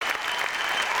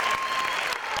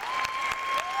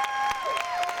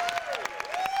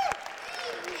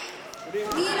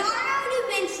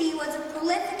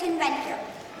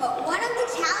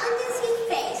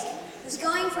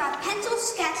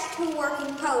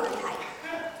prototype.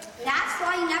 That's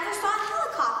why you never saw a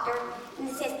helicopter in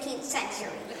the 15th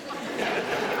century.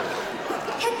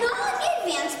 Technology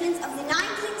advancements of the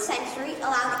 19th century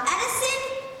allowed Edison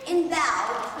and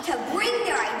Bell to bring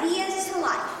their ideas to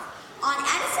life. On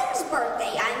Edison's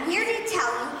birthday, I'm here to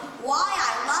tell you why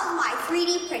I love my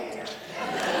 3D printer.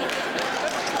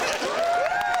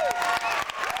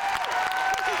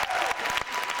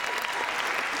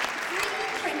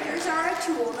 3D printers are a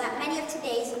tool that many of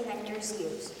today's inventors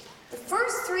use. The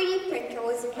first 3D printer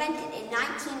was invented in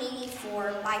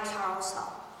 1984 by Charles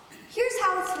Hull. Here's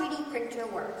how a 3D printer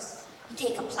works. You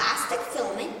take a plastic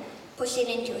filament, push it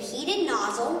into a heated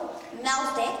nozzle,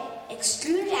 melt it,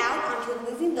 extrude it out onto a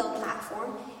moving build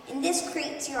platform, and this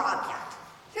creates your object.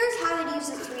 Here's how to use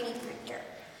a 3D printer.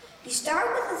 You start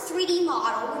with a 3D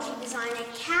model, which you design in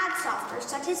CAD software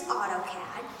such as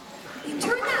AutoCAD. You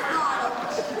turn that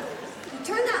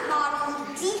model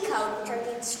into decode, which are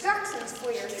the instructions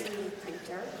for your 3D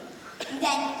printer. You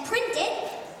then print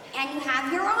it, and you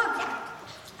have your object.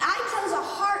 I chose a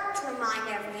heart to remind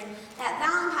everyone that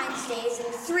Valentine's Day is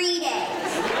in 3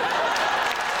 days.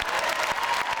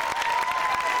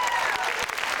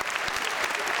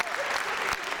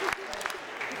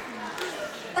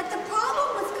 But the problem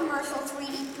with commercial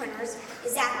 3D printers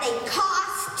is that they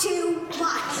cost too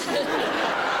much.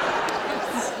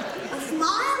 With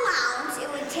my allowance, it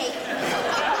would take 10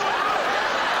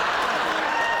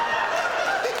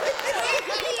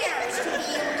 years to be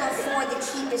able to afford the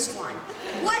cheapest one.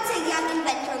 What's a young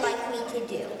inventor like me to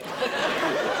do?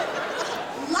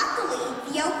 Luckily,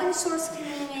 the open source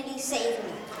community saved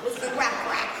me with the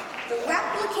RepRap, the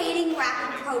Replicating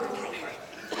Rapid Prototyper.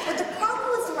 But the problem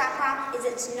with the RepRap is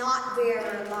it's not very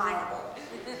reliable.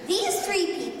 These three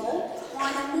people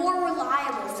want a more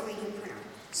reliable 3D printer,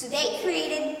 so they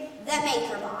created the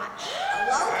MakerBot, a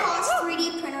low-cost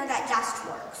 3D printer that just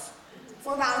works.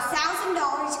 For about $1,000,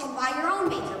 you can buy your own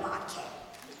MakerBot kit.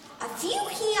 A few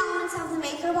key elements of the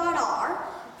MakerBot are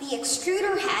the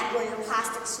extruder head, where your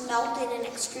plastic's melted and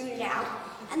extruded out,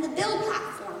 and the build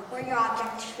platform, where your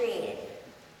object is created.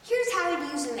 Here's how to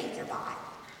use a MakerBot.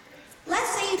 Let's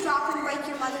say you drop and break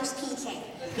your mother's keychain.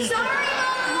 Sorry,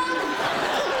 Mom!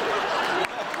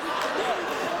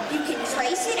 You can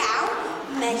trace it out,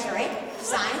 measure it,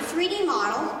 design a 3D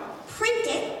model, print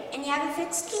it, and you have a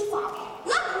fixed key fob.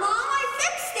 Look, Mom, I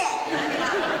fixed it!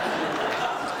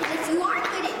 And if you aren't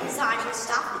good at designing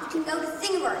stuff, you can go to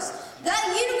Thingiverse, the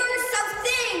universe of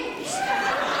things!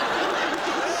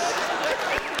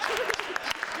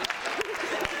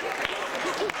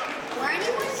 Where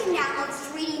anyone can download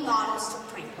 3D models to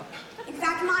print. In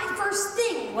fact, my first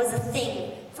thing was a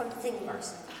thing from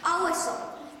Thingiverse, a whistle.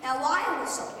 Now, why a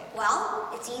whistle? Well,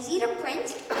 it's easy to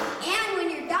print, and when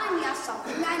you're done, you have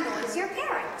something that annoys your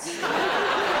parents.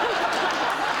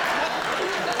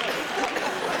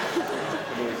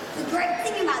 The great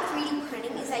thing about 3D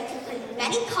printing is that you can print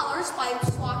many colors by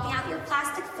swapping out your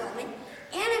plastic filament,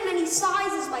 and in many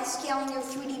sizes by scaling your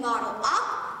 3D model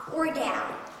up or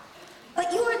down.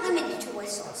 But you aren't limited to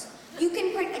whistles. You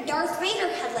can print a Darth Vader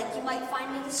head like you might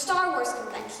find at a Star Wars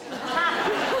convention.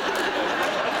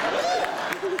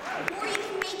 Or you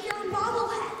can make your own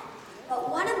bobblehead. But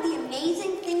one of the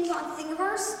amazing things on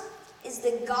Thingiverse is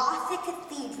the Gothic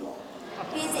Cathedral,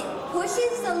 because it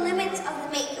pushes the limits of the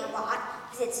MakerBot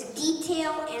with its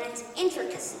detail and its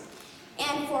intricacy.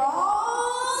 And for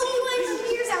all you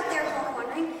engineers out there who are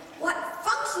wondering, what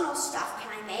functional stuff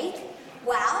can I make?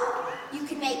 Well, you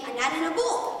can make a nut and a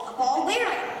bolt, a ball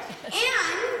bearing,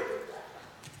 and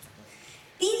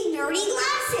these nerdy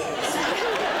glasses.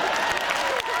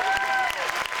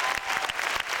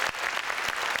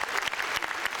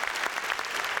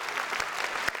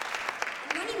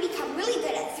 And when you become really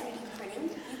good at 3D printing,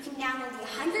 you can download the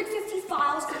 150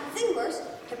 files from Thingiverse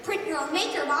to print your own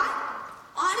MakerBot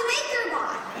on a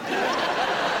MakerBot.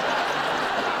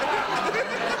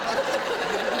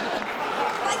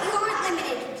 But you aren't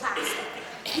limited to plastic.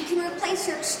 You can replace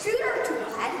your extruder tool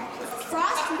head with a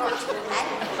frost remover tool head,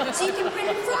 so you can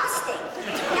print frosting.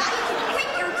 Now you can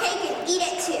print your cake and eat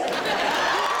it too.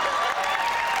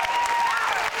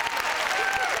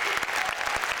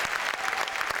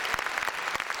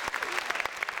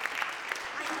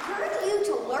 I encourage you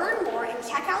to learn more and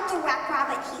check out the RepRap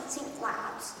at HeatSink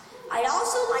Labs. I'd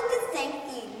also like to thank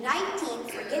the Unite team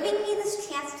for giving me this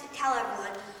chance to tell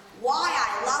everyone why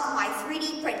I love my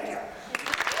 3D printer.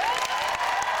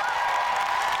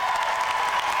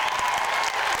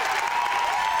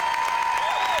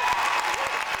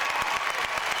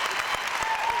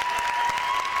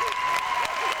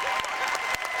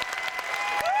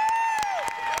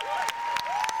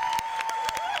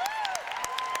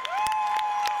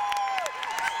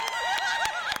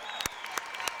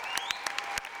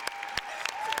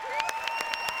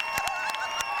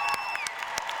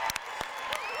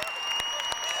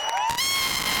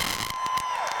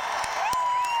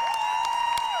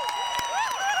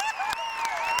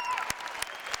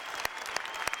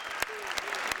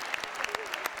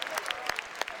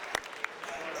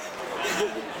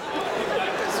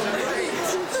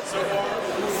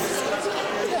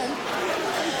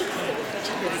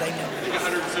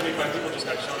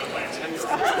 shown up by a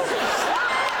 10-year-old.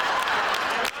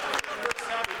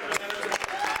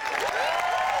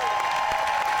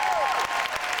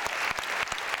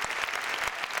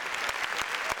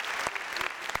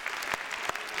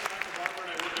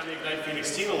 On the Ignite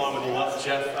Phoenix team, along with the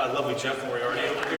lovely Jeff Moriarty over here.